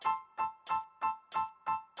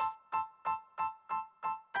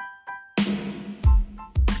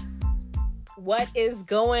What is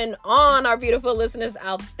going on, our beautiful listeners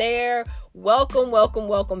out there?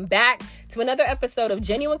 Welcome back to another episode of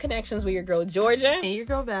Genuine Connections with your girl, Georgia. And your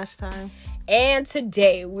girl, Bash Time. And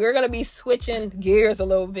today, we're going to be switching gears a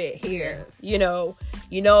little bit here. Yes.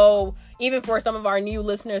 You know, even for some of our new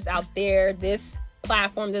listeners out there, this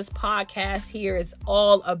platform, this podcast here is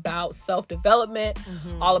all about self-development,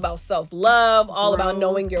 all about self-love, all about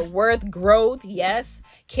knowing your worth, growth, yes,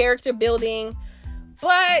 character building.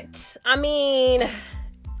 But, I mean,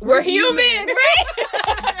 we're human, right?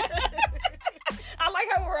 I like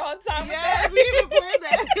how we're on time with that. We before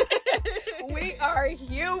that. We are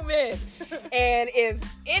human. And if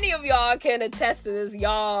any of y'all can attest to this,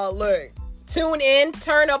 y'all, look, tune in,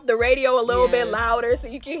 turn up the radio a little bit louder so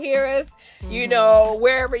you can hear us, you know,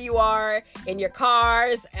 wherever you are, in your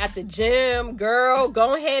cars, at the gym. Girl,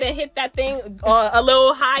 go ahead and hit that thing a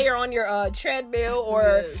little higher on your treadmill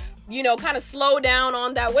or... Yes. You know, kind of slow down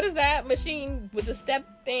on that. What is that machine with the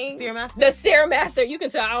step thing? Stairmaster. The Stairmaster. You can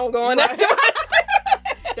tell I don't go on that.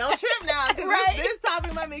 Don't trip now, because Right. this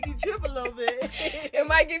topic might make you trip a little bit. It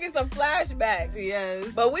might give you some flashbacks. Yes.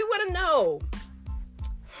 But we want to know,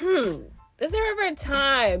 is there ever a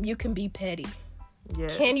time you can be petty?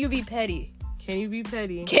 Yes. Can you be petty? Can you be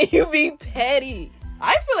petty? Can you be petty?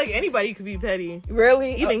 I feel like anybody could be petty.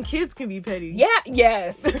 Really? Even kids can be petty. Yeah,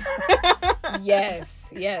 yes.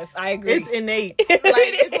 Yes, I agree. It's innate. Like,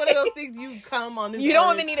 it's one of those things you come on this You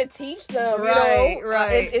don't earth. even need to teach them, Right, you know?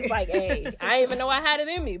 right. It's like, hey, I didn't even know I had it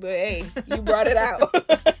in me, but hey, you brought it out.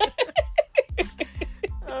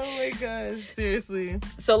 Oh my gosh, seriously.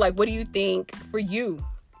 So, like, what do you think for you?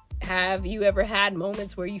 Have you ever had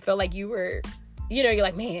moments where you felt like you were, you know, you're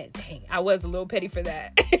like, man, dang, I was a little petty for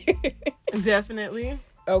that. Definitely.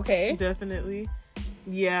 Okay. Definitely.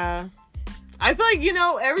 Yeah. I feel like, you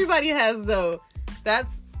know, everybody has, though.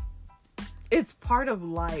 It's part of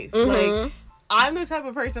life. Like, I'm the type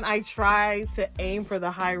of person, I try to aim for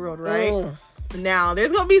the high road, right? Now,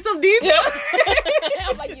 there's going to be some details.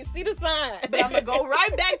 I'm like, you see the sign. But I'm going to go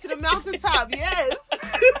right back to the mountaintop. Yes.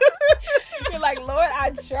 You're like, Lord,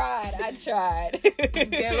 I tried.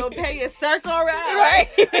 Get a little petty and circle around. Right?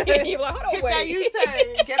 You're like, hold on, Hit wait. that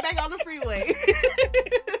U-turn. Get back on the freeway.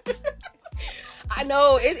 I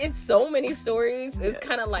know, it's so many stories. It's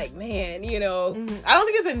kind of like, man, you know. I don't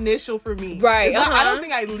think it's initial for me. Right. I don't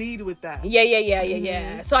think I lead with that.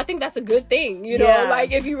 Yeah. So I think that's a good thing, you know, Yeah.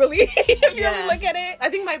 like if you really, really look at it. I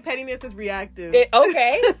think my pettiness is reactive.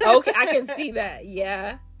 Okay, I can see that.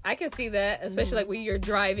 Yeah, I can see that, especially like when you're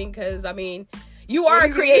driving, because I mean, you are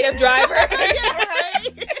a creative driver. Yeah,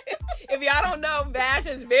 right. If y'all don't know, Bash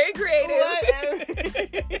is very creative. Whatever.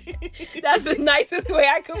 That's the nicest way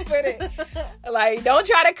I could put it. Like, don't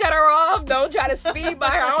try to cut her off. Don't try to speed by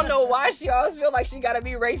her. I don't know why she always feel like she got to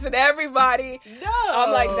be racing everybody. No.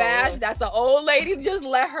 I'm like, Bash, that's an old lady. Just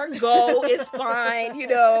let her go. It's fine, you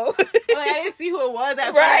know. Like, I didn't see who it was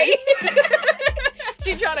at Right. first.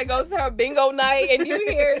 She trying to go to her bingo night, and you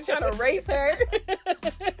here trying to race her.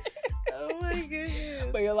 Oh my goodness.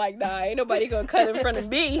 But you're like, nah, ain't nobody gonna cut in front of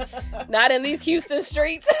me. Not in these Houston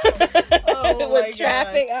streets. Oh with my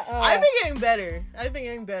traffic. gosh. I've been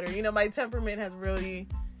getting better. You know, my temperament has really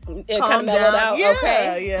It kind of calmed mellowed down. out. Yeah,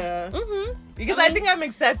 Okay. yeah. Because I think I'm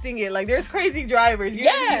accepting it. Like, there's crazy drivers.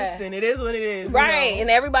 You're in Houston. It is what it is. Right, You know? and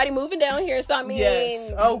everybody moving down here, so I mean,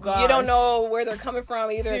 Yes. Oh, gosh. you don't know where they're coming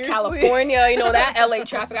from, either Seriously? California, you know, that LA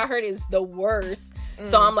traffic I heard is the worst.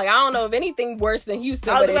 So I'm like, I don't know of anything worse than Houston.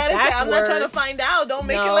 I was but about if to say, that's I'm worse, not trying to find out. Don't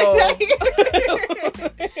make No. it like that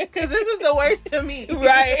here. Because this is the worst to me.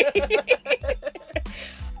 Right.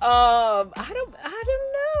 I don't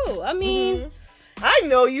know. I mean, I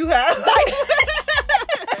know you have. Right.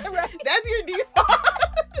 That's your default.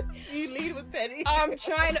 You lead with petty. I'm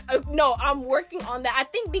trying to, no, I'm working on that. I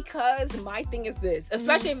think because my thing is this,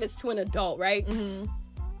 especially if it's to an adult, right?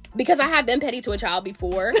 Because I have been petty to a child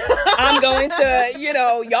before. I'm going to, you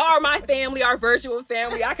know, y'all are my family, our virtual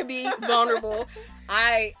family. I can be vulnerable.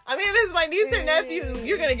 I mean, if it's my niece or nephew,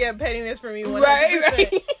 you're going to get pettiness from me 100%.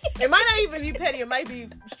 Right. It might not even be petty. It might be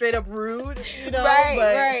straight up rude, you know?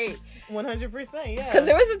 Right. 100%, yeah. Because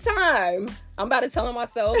there was a time, I'm about to tell on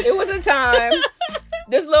myself, it was a time,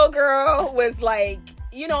 this little girl was like,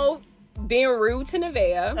 you know, being rude to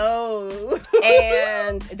Nevaeh. Oh.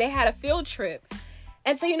 And they had a field trip.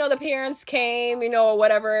 And so, you know, the parents came, you know,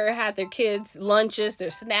 whatever, had their kids' lunches, their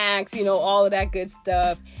snacks, you know, all of that good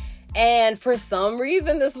stuff. And for some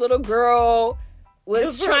reason, this little girl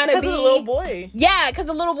was trying to be a little boy. Yeah, because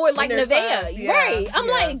the little boy liked Nevaeh. Class, Right. I'm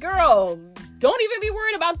like, girl, don't even be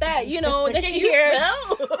worried about that. You know, that she You here.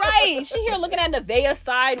 smell? Right. Right. She here looking at Nevaeh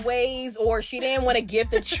sideways, or she didn't want to give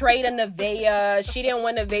the tray to Nevaeh. She didn't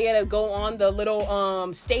want Nevaeh to go on the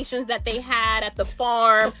little stations that they had at the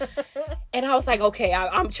farm. And I was like, okay,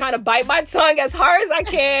 I'm trying to bite my tongue as hard as I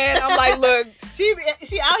can. I'm like, look. She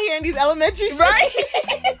out here in these elementary schools. Right?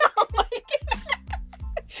 I'm like,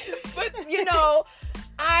 but, you know,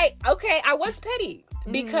 I was petty.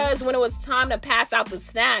 Because when it was time to pass out the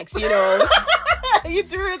snacks, you know. You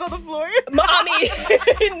threw hers on the floor?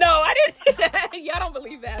 I mean, no, I didn't. Y'all don't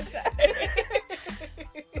believe that.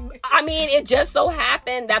 I mean, it just so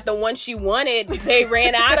happened that the one she wanted, they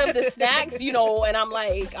ran out of the snacks, you know, and I'm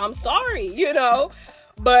like, I'm sorry, you know.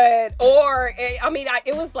 But,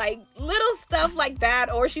 it was like little stuff like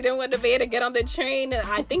that, or she didn't want Nevaeh to get on the train. And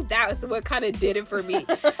I think that was what kind of did it for me,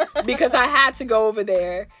 because I had to go over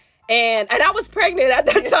there. And I was pregnant at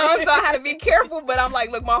that time, so I had to be careful. But I'm like,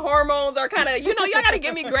 look, my hormones are kind of, you know, y'all got to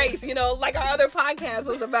give me grace, you know, like our other podcast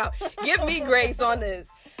was about. Give me grace on this.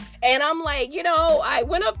 And I'm like, you know, I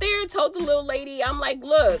went up there and told the little lady, I'm like,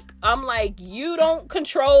 look, you don't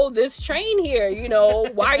control this train here. You know,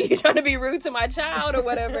 why are you trying to be rude to my child or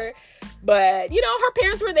whatever? But, you know, her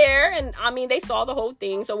parents were there. And, I mean, they saw the whole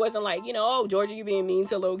thing. So it wasn't like, you know, oh, Georgia, you being mean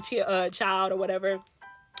to a little child or whatever.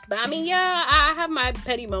 But I mean, yeah, I have my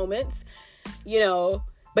petty moments, you know.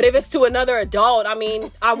 But if it's to another adult, I mean,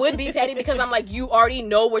 I would be petty because I'm like, you already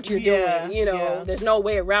know what you're doing, you know. Yeah. There's no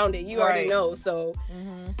way around it. You already know. So,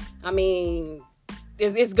 I mean,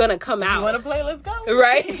 it's going to come out. You want to play? Let's go.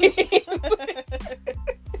 Right?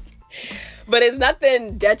 But it's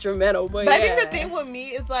nothing detrimental. But I think the thing with me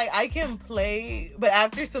is like I can play, but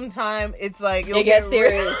after some time, it's like it gets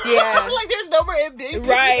serious. Yeah, like there's no more ambiguity.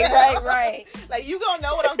 Right. Like you gonna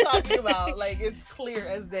know what I'm talking about. Like it's clear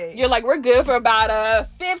as day. You're like, we're good for about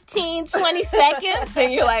 15, 20 seconds,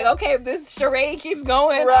 and you're like, okay, if this charade keeps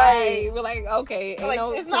going, right? We're like, okay, like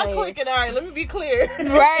it's not clicking. All right, let me be clear.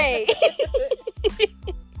 Right.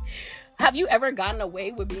 Have you ever gotten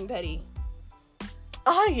away with being petty?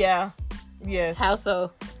 Yeah. Yes. How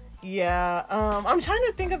so? Yeah. I'm trying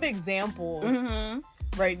to think of examples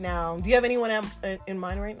right now. Do you have anyone in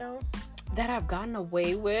mind right now? That I've gotten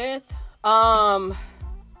away with? Let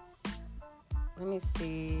me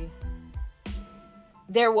see.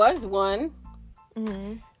 There was one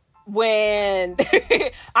when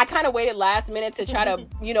I kind of waited last minute to try to,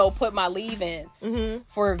 you know, put my leave in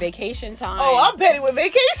for vacation time. Oh, I'm petty with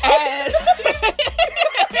vacation. And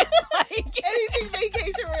anything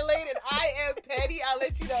vacation related, I am petty. I'll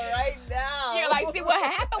let you know right now. You're like, see, what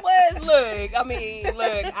happened was,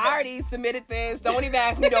 I already submitted this. Don't even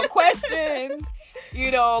ask me no questions.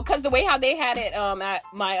 You know, because the way how they had it at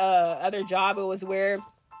my other job, it was where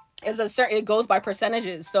it goes by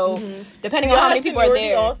percentages. So depending on how many people are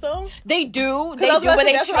there, also they do, but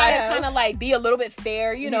they try to kind of like be a little bit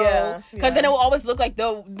fair, you know, because then it will always look like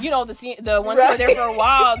the ones who are there for a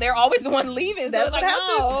while, they're always the one leaving. So it's like,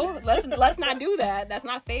 no, let's not do that. That's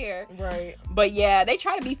not fair, right? But yeah, they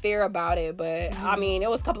try to be fair about it. But I mean,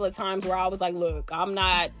 it was a couple of times where I was like, look, I'm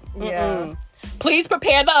not. Please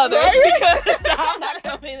prepare the others because I'm not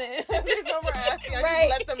coming in. There's no more asking. I just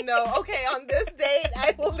let them know. Okay, on this date,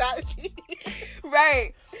 I will not be.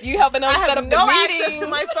 Right. You helping them set up the meetings. I have no access to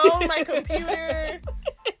my phone, my computer,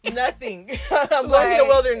 nothing. I'm going to the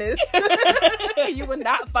wilderness. You would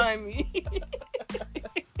not find me.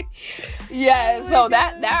 Yeah. So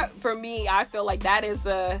that for me, I feel like that is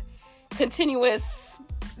a continuous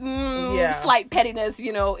slight pettiness,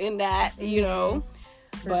 you know, in that, you know.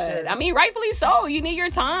 But, I mean, rightfully so. You need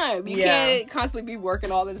your time. You can't constantly be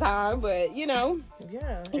working all the time. But, you know, you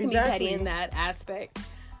can be petty in that aspect.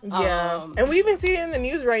 Yeah. And we even see it in the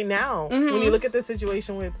news right now. When you look at the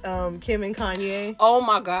situation with Kim and Kanye. Oh,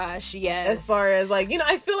 my gosh. Yes. As far as, like, you know,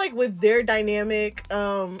 I feel like with their dynamic,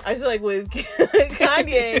 I feel like with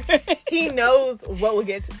Kanye, he knows what will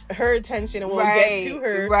get her attention and what will get to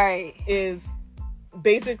her. Right. Is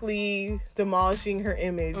basically demolishing her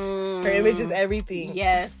image. Her image is everything.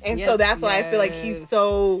 Yes. And so that's why I feel like he's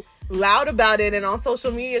so loud about it and on social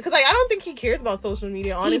media. Because like I don't think he cares about social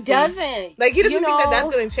media, honestly. He doesn't. Like he doesn't think that that's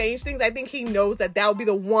going to change things. I think he knows that would be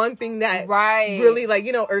the one thing that really like,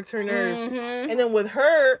 you know, irks her nerves. And then with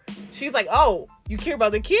her, she's like, oh, you care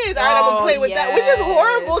about the kids? All right, I'm going to play with that. Which is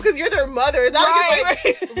horrible because you're their mother. It's not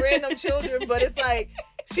like random children, but it's like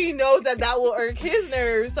she knows that will irk his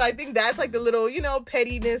nerves. So I think that's like the little, you know,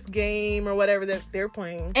 pettiness game or whatever that they're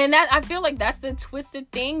playing. And that I feel like that's the twisted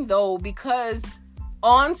thing though, because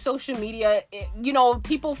on social media,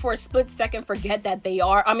 people for a split second forget that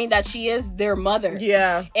that she is their mother.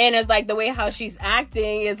 Yeah. And it's like the way how she's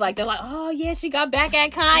acting is like, they're like, oh yeah, she got back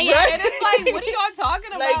at Kanye. Right? And it's like, what are y'all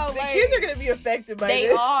talking about? The kids are going to be affected by this. They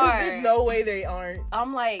are. There's no way they aren't.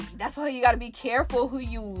 I'm like, that's why you got to be careful who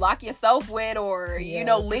you lock yourself with or,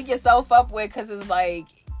 link yourself up with, because it's like,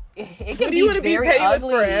 it can be very petty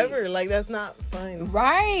ugly. With forever? Like, that's not fun.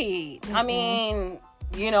 Right. Mm-hmm. I mean,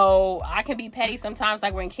 I can be petty sometimes,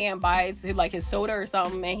 like when Cam buys like his soda or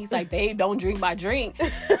something, and he's like, babe, don't drink my drink.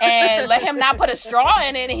 And let him not put a straw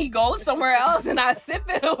in it, and he goes somewhere else, and I sip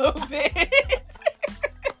it a little bit.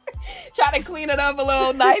 Try to clean it up a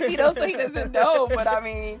little nice, so he doesn't know. But I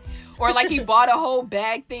mean, or like he bought a whole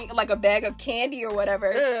bag like a bag of candy or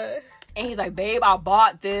whatever. And he's like, babe, I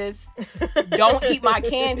bought this. Don't eat my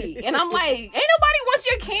candy. And I'm like, ain't nobody wants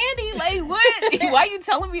your candy. Like, what? Why are you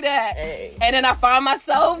telling me that? Hey. And then I find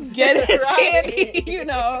myself getting his candy,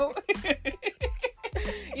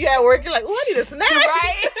 You at work, you're like, oh, I need a snack.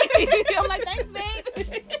 Right? I'm like, thanks, babe.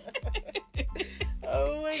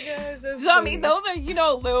 Oh my gosh. So, I mean, those are,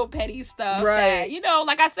 little petty stuff. Right. That,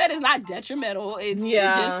 like I said, it's not detrimental. It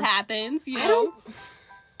just happens,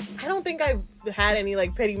 I don't think I've had any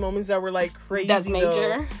like petty moments that were like crazy. That's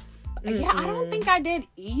major. Yeah, I don't think I did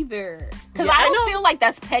either. Because I don't feel like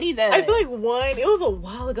that's petty then. I feel like it was a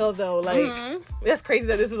while ago though. Like, that's crazy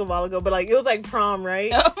that this is a while ago, but like it was like prom,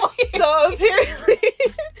 right? So apparently,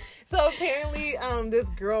 this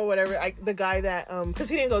girl, whatever, the guy that, because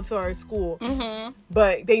he didn't go to our school,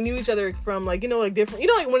 but they knew each other from like, like different,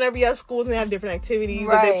 like whenever you have schools and they have different activities,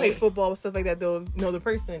 right. Like they play football and stuff like that, they'll know the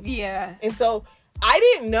person. Yeah. And so I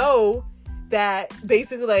didn't know that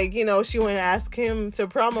basically, like, she went to ask him to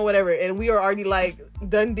prom or whatever, and we were already like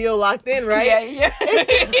done deal, locked in, right? Yeah.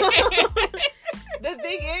 The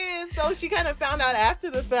thing is, so she kind of found out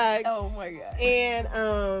after the fact. Oh my god. And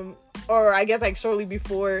or I guess like shortly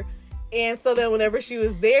before. And so then whenever she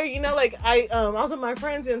was there, like I was with my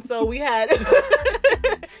friends, and so we had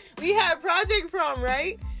project prom,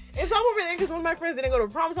 right? And so I'm over there because one of my friends didn't go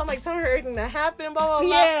to prom, so I'm like telling her everything that happened, blah, blah, blah.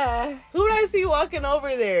 Yeah. Who did I see walking over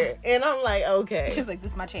there? And I'm like, okay. She's like,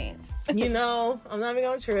 this is my chance. I'm not even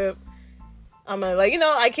gonna trip. I'm like,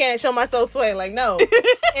 I can't show myself sweating. Like, no.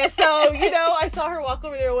 And so, I saw her walk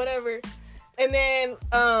over there or whatever. And then,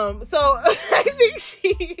 so I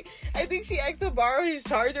think she asked to borrow his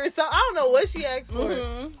charger or something. I don't know what she asked for.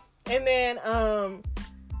 Mm-hmm. And then,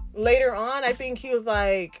 later on, I think he was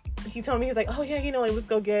like, he told me, he's like, oh yeah, like, let's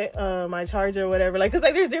go get my charger or whatever, like, because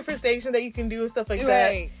like there's different stations that you can do and stuff like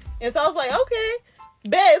that. And so I was like, okay,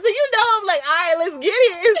 bet. So I'm like, all right, let's get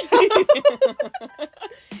it.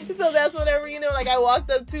 So that's whatever, like I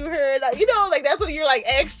walked up to her, like, like that's when you're like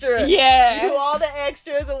extra. Yeah. You do all the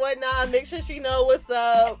extras and whatnot, make sure she know what's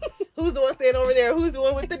up, who's the one standing over there, who's the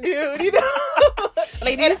one with the dude,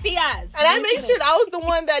 Like, do you see us? And I made sure I was the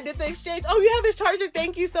one that did the exchange. Oh, you have his charger,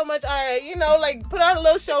 thank you so much. All right, like put on a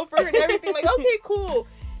little show for her and everything. Like, okay, cool.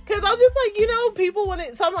 Because I'm just like, people want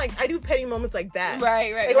it. So I'm like, I do petty moments like that.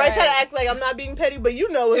 Right. Like, I try to act like I'm not being petty, but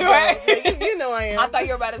what's right. Up. Like, I am. I thought you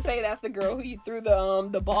were about to say that's the girl who you threw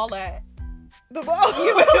the ball at. The ball?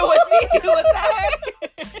 Was that her?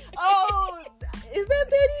 Oh, is that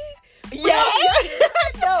petty? Yeah.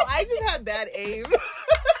 No, I just had bad aim.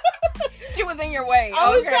 She was in your way.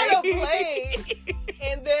 I was trying to play.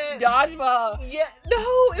 And then dodgeball. Yeah. No,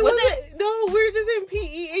 it wasn't. No, we were just in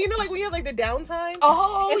PE. And like when you have like the downtime.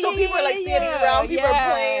 Oh, and so people are like standing around, people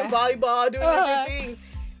are playing volleyball, doing different things.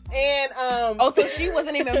 And so she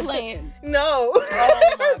wasn't even playing. No.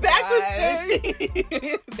 Oh her back was turned.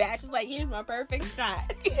 Back was like, here's my perfect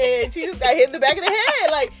shot. And she just got hit in the back of the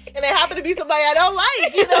head, like, and it happened to be somebody I don't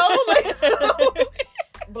like, like, so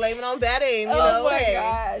blame it on bad aim, Oh my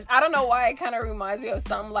gosh. I don't know why it kind of reminds me of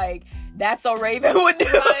something like That's So Raven would do.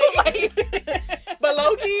 Right? But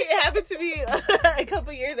low-key, it happened to me a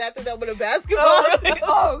couple years after that with a basketball.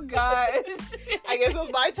 Oh gosh. I guess it was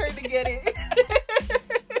my turn to get it.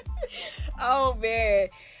 Oh man.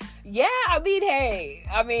 Yeah,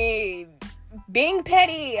 hey, being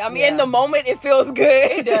petty, in the moment it feels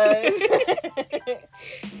good. It does.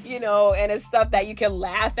 And it's stuff that you can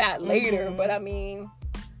laugh at later, but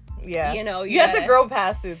yeah. You have to grow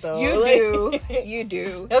past it though. You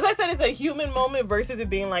do. As I said, it's a human moment versus it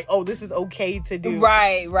being like, oh, this is okay to do.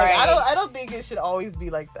 Right. Like, I don't think it should always be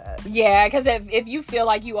like that. Yeah, because if you feel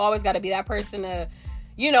like you always got to be that person to,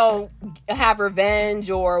 have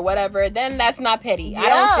revenge or whatever, then that's not petty. Yeah. I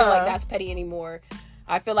don't feel like that's petty anymore.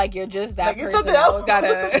 I feel like you're just that person that always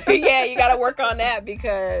gotta, you gotta work on that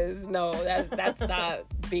because no, that's not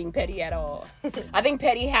being petty at all. I think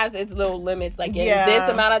petty has its little limits. Like in this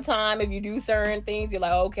amount of time, if you do certain things, you're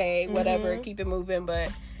like, okay, whatever, keep it moving.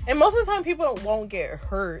 But and most of the time, people won't get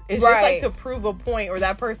hurt. It's just like to prove a point, or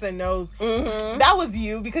that person knows that was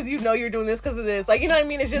you because you know you're doing this because of this. Like, you know what I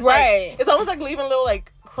mean? It's just like it's almost like leaving little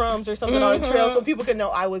like crumbs or something on the trail so people can know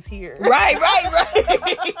I was here. Right.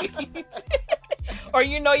 Or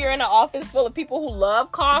you know you're in an office full of people who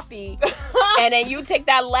love coffee, and then you take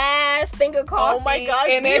that last thing of coffee, oh my gosh,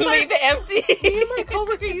 and then leave it empty. Me and my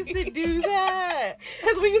coworker used to do that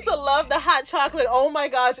because we used to love the hot chocolate. Oh my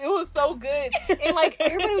gosh, it was so good, and like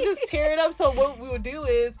everybody would just tear it up. So what we would do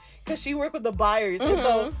is, because she worked with the buyers, and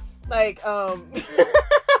so like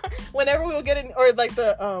whenever we would get an, or like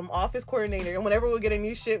the office coordinator, and whenever we would get a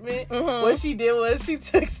new shipment, what she did was she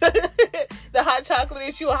took the hot chocolate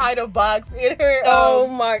and she would hide a box in her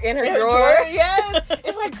in her drawer. Yes,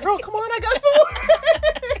 it's like, girl, come on, I got some more.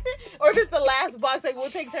 Or if it's the last box, like we'll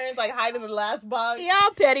take turns like hiding the last box.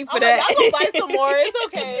 Y'all petty for that. Like, I'll go buy some more. It's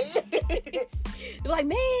okay. You're like,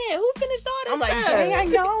 man, who finished all this? I'm like, dang, I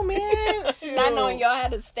know, man. Shoot. Not knowing y'all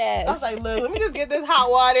had a stash. I was like, look, let me just get this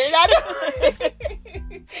hot water.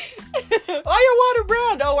 Why your water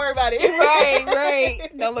brown? Don't worry about it.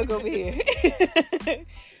 Right. Don't look over here.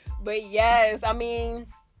 But yes, I mean,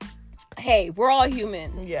 hey, we're all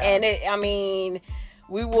human. Yeah. And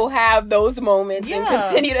we will have those moments and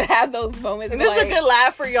continue to have those moments. And this is a good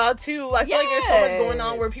laugh for y'all too. I feel like there's so much going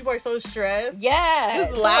on where people are so stressed. Yeah.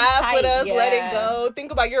 Just laugh with us, let it go.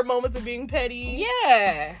 Think about your moments of being petty.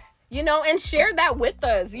 Yeah. You know, and share that with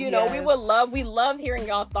us. You know, we love hearing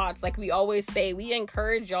y'all thoughts. Like we always say, we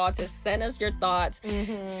encourage y'all to send us your thoughts,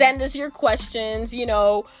 send us your questions, you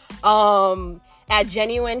know, at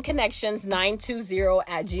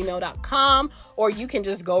genuineconnections920@gmail.com, or you can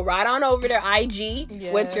just go right on over to IG.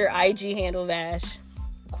 Yes. What's your IG handle, Vash?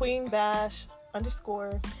 Queen Vash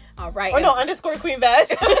 _. All right. Oh no, _ Queen Vash.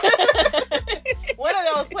 One of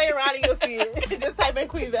those, play around and you'll see it. Just type in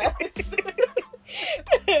Queen Vash.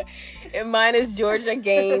 And mine is Georgia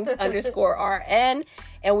Gaines _RN.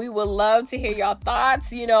 And we would love to hear y'all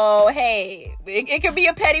thoughts. You know, hey, it could be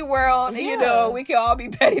a petty world. Yeah. You know, we can all be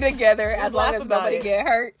petty together as long as nobody get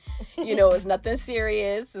hurt. You know, it's nothing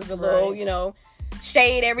serious. It's a little, you know,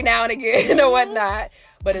 shade every now and again or whatnot.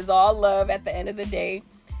 But it's all love at the end of the day.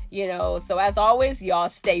 You know, so as always, y'all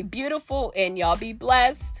stay beautiful and y'all be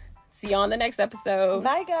blessed. See you on the next episode.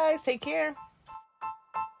 Bye, guys. Take care.